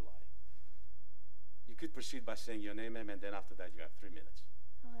will I. You could proceed by saying your name, ma'am, and then after that you have 3 minutes.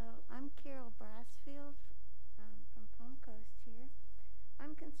 Hello, I'm Carol Brassfield from Palm Coast here.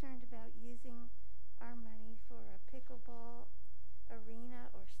 I'm concerned about using our money for a pickleball arena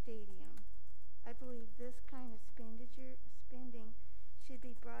or stadium. I believe this kind of spending should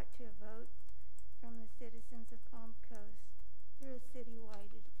be brought to a vote from the citizens of Palm Coast through a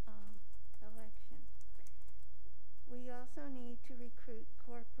citywide election. We also need to recruit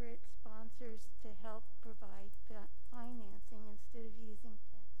corporate sponsors to help provide financing instead of using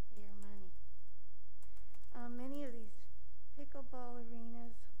taxpayer money. Many of these pickleball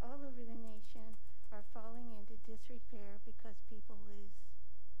arenas all over the nation are falling into disrepair because people lose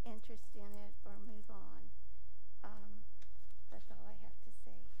interest in it or move on. That's all I have to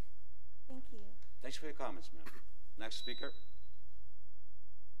say. Thank you. Thanks for your comments, ma'am. Next speaker.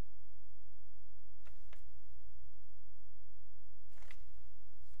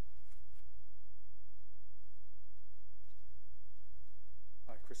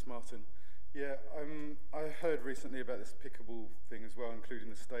 Hi, Chris Martin. Yeah, I heard recently about this pickleball thing as well, including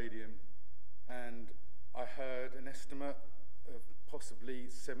the stadium, and I heard an estimate of possibly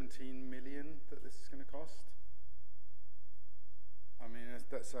 17 million that this is going to cost. I mean,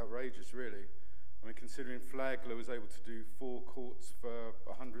 that's outrageous, really. I mean, considering Flagler was able to do 4 courts for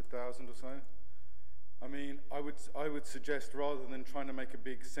 100,000 or so. I mean, I would suggest, rather than trying to make a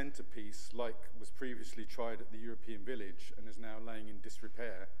big centerpiece like was previously tried at the European Village and is now laying in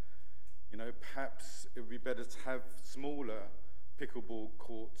disrepair, you know, perhaps it would be better to have smaller pickleball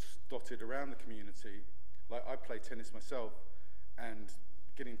courts dotted around the community. Like, I play tennis myself, and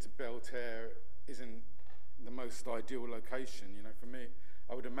getting to Belterre isn't the most ideal location, you know, for me.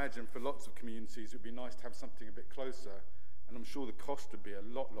 I would imagine for lots of communities it would be nice to have something a bit closer, and I'm sure the cost would be a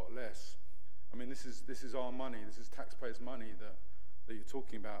lot less. I mean, this is our money, this is taxpayers' money that you're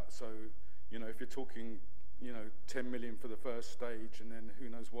talking about. So, you know, if you're talking, you know, 10 million for the first stage and then who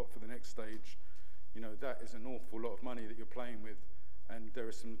knows what for the next stage, you know, that is an awful lot of money that you're playing with. And there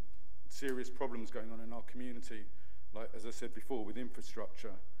are some serious problems going on in our community. Like, as I said before, with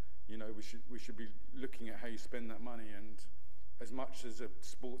infrastructure, you know, we should be looking at how you spend that money. And as much as a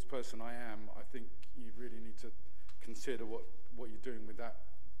sports person I am, I think you really need to consider what you're doing with that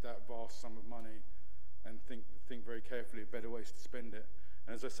vast sum of money, and think very carefully of better ways to spend it.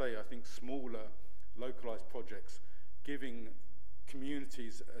 And as I say, I think smaller, localized projects, giving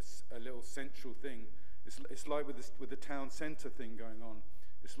communities a little central thing. It's like with the town centre thing going on.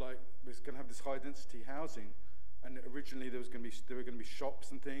 It's like we're going to have this high density housing, and originally there were going to be shops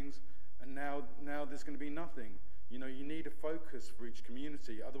and things, and now there's going to be nothing. You know, you need a focus for each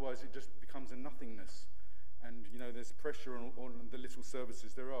community, otherwise it just becomes a nothingness. And, you know, there's pressure on the little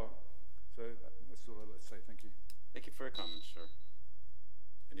services there are. So that's all I'd like to say. Thank you. Thank you for your comments, sir.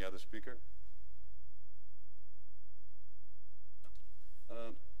 Any other speaker?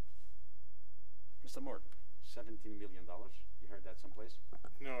 Mr. Morton, $17 million. You heard that someplace?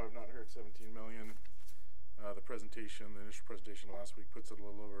 No, I've not heard 17 million. The initial presentation last week puts it a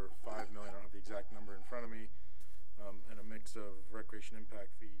little over 5 million. I don't have the exact number in front of me. And a mix of recreation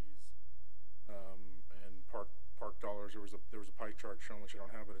impact fees, and park dollars. There was a pie chart shown, which I don't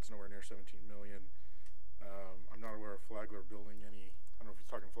have, but it's nowhere near 17 million. I'm not aware of Flagler building any. I don't know if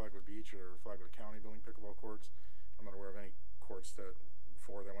he's talking Flagler Beach or Flagler County building pickleball courts. I'm not aware of any courts that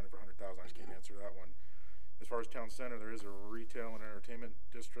went in for 100,000. I just can't answer that one. As far as town center, there is a retail and entertainment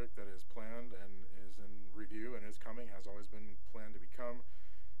district that is planned and is in review and is coming. Has always been planned to become.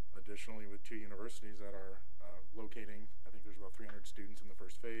 Additionally, with 2 universities that are locating, I think there's about 300 students in the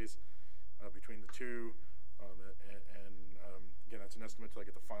first phase between the 2. Again, that's an estimate till I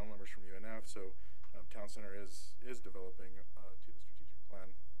get the final numbers from UNF. So town center is developing to the strategic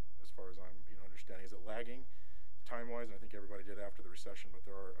plan as far as I'm understanding. Is it lagging time-wise? I think everybody did after the recession, but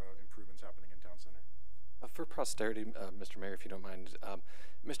there are improvements happening in town center. For posterity, Mr. Mayor, if you don't mind,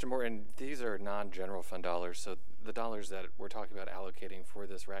 Mr. Morton, these are non-general fund dollars, so the dollars that we're talking about allocating for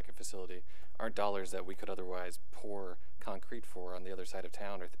this racket facility aren't dollars that we could otherwise pour concrete for on the other side of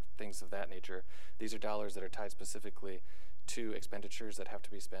town or things of that nature. These are dollars that are tied specifically to expenditures that have to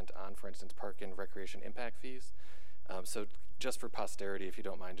be spent on, for instance, park and recreation impact fees. So just for posterity, if you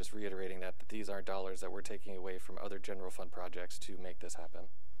don't mind, just reiterating that these aren't dollars that we're taking away from other general fund projects to make this happen.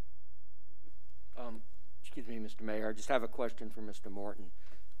 Excuse me, Mr. Mayor, I just have a question for Mr. Morton.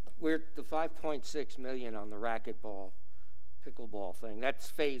 We're the 5.6 million on the racquetball, pickleball thing. That's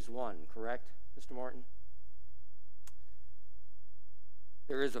phase 1, correct, Mr. Morton?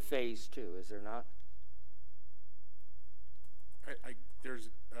 There is a phase 2, is there not? There's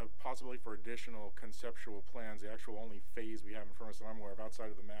a possibility for additional conceptual plans. The actual only phase we have in front of us that I'm aware of outside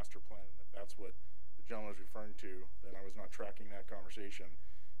of the master plan, and if that's what the gentleman was referring to, then I was not tracking that conversation.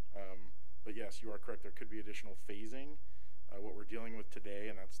 But yes, you are correct. There could be additional phasing. What we're dealing with today,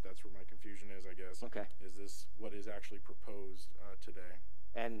 and that's where my confusion is, I guess. Okay. Is this what is actually proposed today?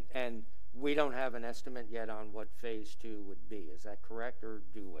 And we don't have an estimate yet on what phase 2 would be. Is that correct, or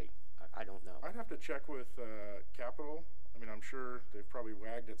do we? I don't know. I'd have to check with Capital. I mean, I'm sure they've probably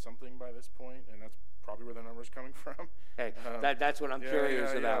wagged at something by this point, and that's probably where the number's coming from. Hey, that's what I'm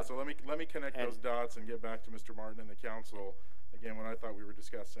curious about. Yeah. So let me connect those dots and get back to Mr. Martin and the council. Again, what I thought we were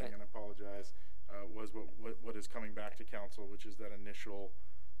discussing, and I apologize, was what is coming back to council, which is that initial,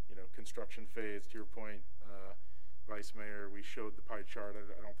 construction phase. To your point, Vice Mayor, we showed the pie chart.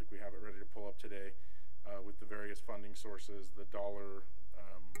 I don't think we have it ready to pull up today, with the various funding sources, the dollar,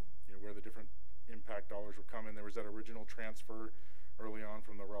 where the different impact dollars were coming. There was that original transfer early on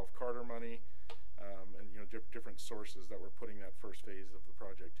from the Ralph Carter money, and different sources that were putting that first phase of the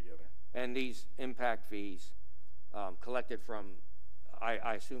project together. And these impact fees collected from,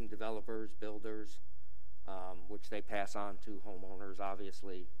 I assume, developers, builders, which they pass on to homeowners,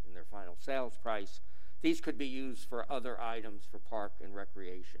 obviously, in their final sales price. These could be used for other items for park and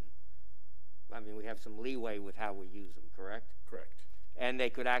recreation. I mean, we have some leeway with how we use them, correct? Correct. And they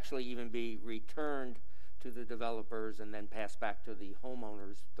could actually even be returned to the developers and then passed back to the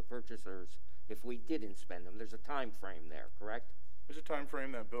homeowners, the purchasers, if we didn't spend them. There's a time frame there, correct? There's a time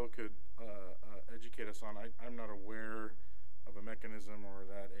frame that Bill could educate us on. I'm not aware of a mechanism or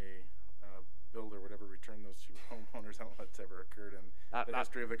that a builder would ever return those to homeowners. I don't know if that's ever occurred in the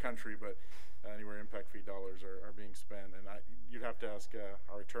history of the country, but anywhere impact fee dollars are being spent. And you'd have to ask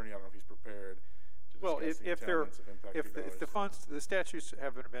our attorney. I don't know if he's prepared. Well, if the funds, the statutes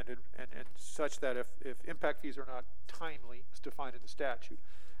have been amended and such that if impact fees are not timely, as defined in the statute,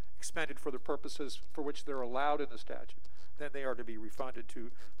 expended for the purposes for which they're allowed in the statute, then they are to be refunded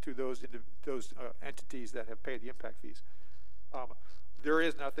to those entities that have paid the impact fees. There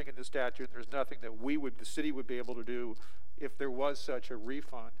is nothing in the statute. There's nothing that the city would be able to do if there was such a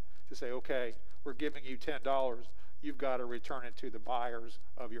refund to say, okay, we're giving you $10. You've got to return it to the buyers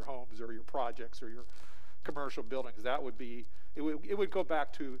of your homes or your projects or your commercial buildings. That would be, it would go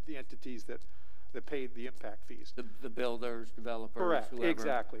back to the entities that paid the impact fees. The builders, developers, correct, whoever.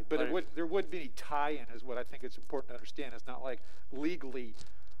 Exactly. But there would be tie-in is what I think it's important to understand. It's not like legally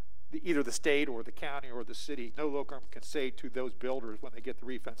either the state or the county or the city, no local government can say to those builders when they get the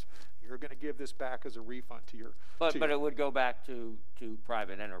refunds, you're going to give this back as a refund to your... But it would go back to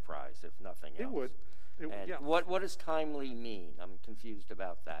private enterprise if nothing else. It would. Yeah. What does timely mean? I'm confused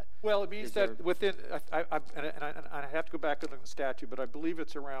about that. Well, it means that within, I have to go back to the statute, but I believe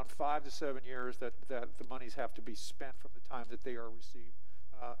it's around 5 to 7 years that the monies have to be spent from the time that they are received.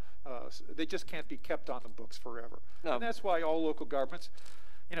 They just can't be kept on the books forever. No. And that's why all local governments,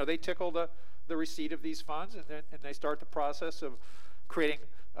 they tickle the receipt of these funds, and they start the process of creating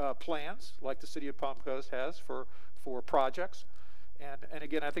plans like the city of Palm Coast has for projects. And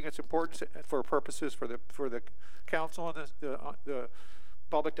again, I think it's important for purposes for the council and the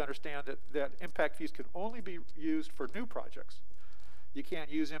public to understand that impact fees can only be used for new projects. You can't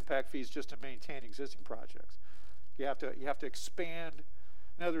use impact fees just to maintain existing projects. You have to expand.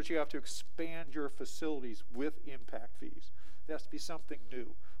 In other words, you have to expand your facilities with impact fees. There has to be something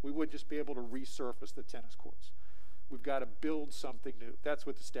new. We wouldn't just be able to resurface the tennis courts. We've got to build something new. That's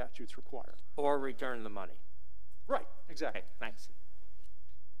what the statutes require. Or return the money. Right, exactly. Okay, thanks.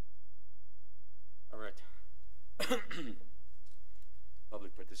 All right.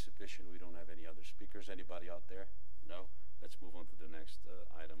 Public participation, we don't have any other speakers. Anybody out there? No? Let's move on to the next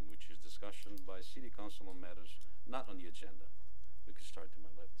item, which is discussion by City Council on matters not on the agenda. We can start to my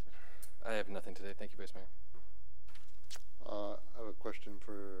left. I have nothing today. Thank you, Vice Mayor. I have a question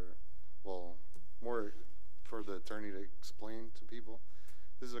more for the attorney to explain to people.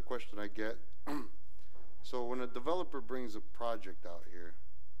 This is a question I get. So when a developer brings a project out here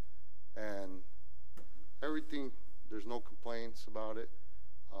and everything, there's no complaints about it,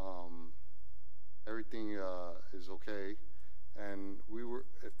 everything is okay, and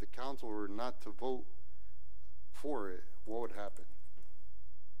if the council were not to vote for it, what would happen?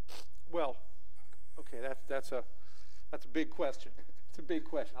 Well, okay, that's a That's a big question. It's a big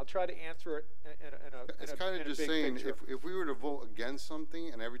question. I'll try to answer it It's kind of just saying, if we were to vote against something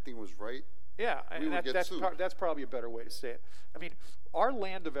and everything was right, yeah, we and would get sued. that's probably a better way to say it. I mean, our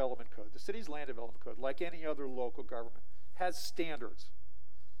land development code, the city's land development code, like any other local government, has standards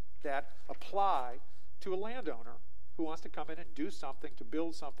that apply to a landowner who wants to come in and do something, to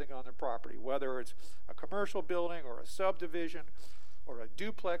build something on their property, whether it's a commercial building or a subdivision or a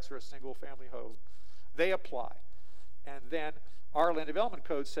duplex or a single family home. They apply. And then our land development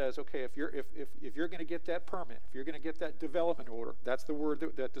code says, okay, if you're going to get that permit, if you're going to get that development order, that's the word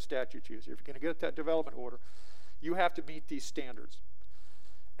that the statute uses. If you're going to get that development order, you have to meet these standards.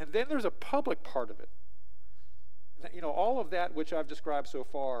 And then there's a public part of it. You know, all of that which I've described so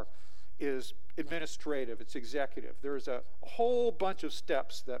far is administrative, it's executive. There's a whole bunch of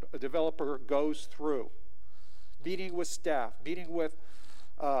steps that a developer goes through. Meeting with staff, meeting with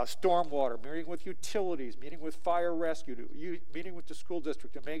stormwater, meeting with utilities, meeting with fire rescue, meeting with the school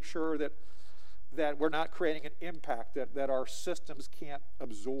district to make sure that we're not creating an impact that our systems can't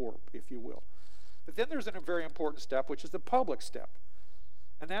absorb, if you will. But then there's a very important step, which is the public step.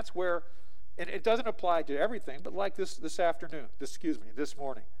 And that's where, and it doesn't apply to everything, but like this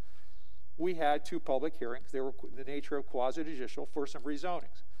morning, we had 2 public hearings. They were in the nature of quasi-judicial for some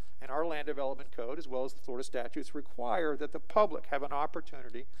rezonings. And our land development code, as well as the Florida statutes, require that the public have an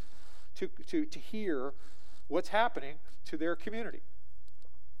opportunity to hear what's happening to their community.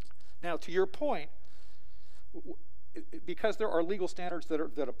 Now, to your point, because there are legal standards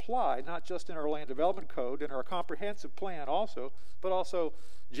that apply, not just in our land development code, in our comprehensive plan also, but also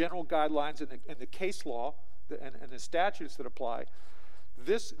general guidelines in the case law and the statutes that apply,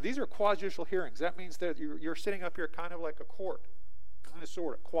 these are quasi-judicial hearings. That means that you're sitting up here kind of like a court, kind of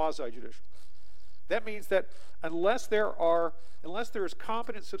sort of quasi-judicial. That means that unless there is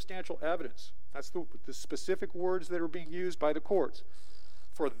competent substantial evidence, that's the specific words that are being used by the courts,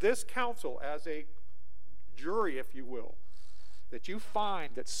 for this council as a jury, if you will, that you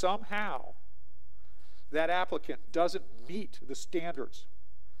find that somehow that applicant doesn't meet the standards,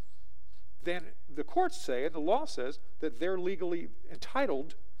 then the courts say, and the law says, that they're legally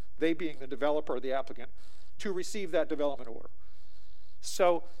entitled, they being the developer or the applicant, to receive that development order.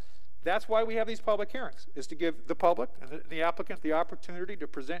 So that's why we have these public hearings, is to give the public and the applicant the opportunity to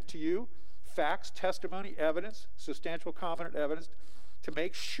present to you facts, testimony, evidence, substantial competent evidence, to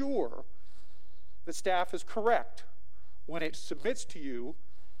make sure the staff is correct when it submits to you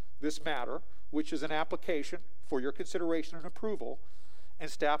this matter, which is an application for your consideration and approval, and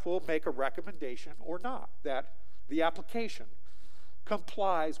staff will make a recommendation or not that the application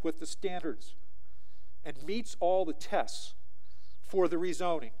complies with the standards and meets all the tests for the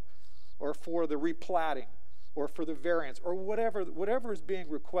rezoning or for the replatting or for the variance or whatever is being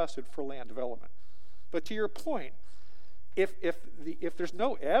requested for land development. But to your point, if there's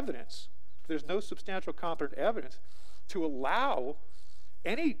no evidence, if there's no substantial competent evidence to allow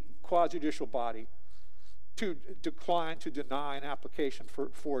any quasi-judicial body to decline to deny an application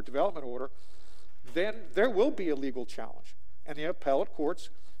for a development order, then there will be a legal challenge. And the appellate courts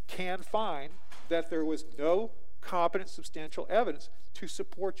can find that there was no competent substantial evidence to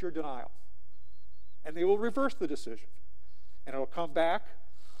support your denial. And they will reverse the decision. And it will come back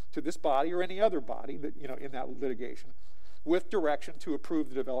to this body or any other body that, in that litigation with direction to approve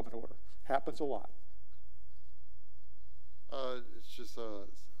the development order. Happens a lot. It's just,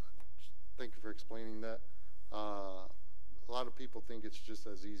 thank you for explaining that. A lot of people think it's just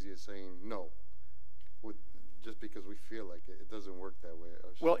as easy as saying no, just because we feel like it. It doesn't work that way.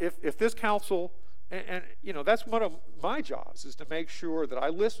 Well, if this council, and that's one of my jobs, is to make sure that I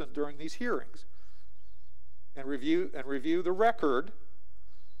listen during these hearings and review the record.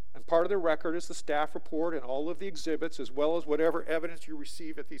 And part of the record is the staff report and all of the exhibits, as well as whatever evidence you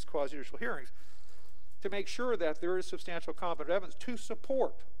receive at these quasi-judicial hearings, to make sure that there is substantial competent evidence to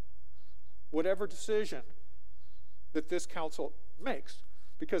support whatever decision that this council makes.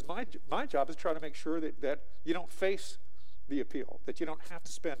 Because my job is to try to make sure that you don't face the appeal, that you don't have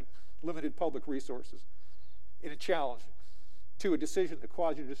to spend limited public resources in a challenge to a decision, a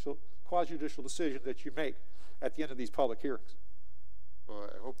quasi-judicial decision that you make at the end of these public hearings. Well,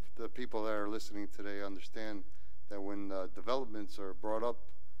 I hope the people that are listening today understand that when developments are brought up,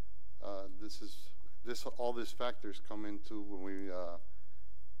 all these factors come into when we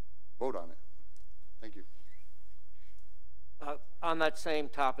vote on it. Thank you. On that same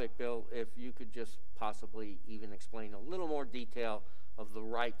topic, Bill, if you could just possibly even explain a little more detail of the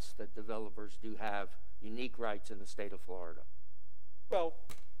rights that developers do have, unique rights in the state of Florida. Well,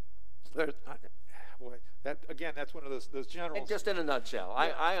 that's one of those general. And just in a nutshell,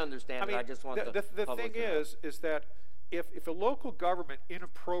 yeah. I understand. I mean, I just want the thing is that if a local government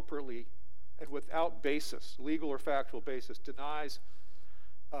inappropriately and without basis, legal or factual basis, denies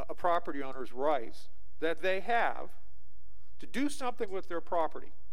a property owner's rights that they have to do something with their property,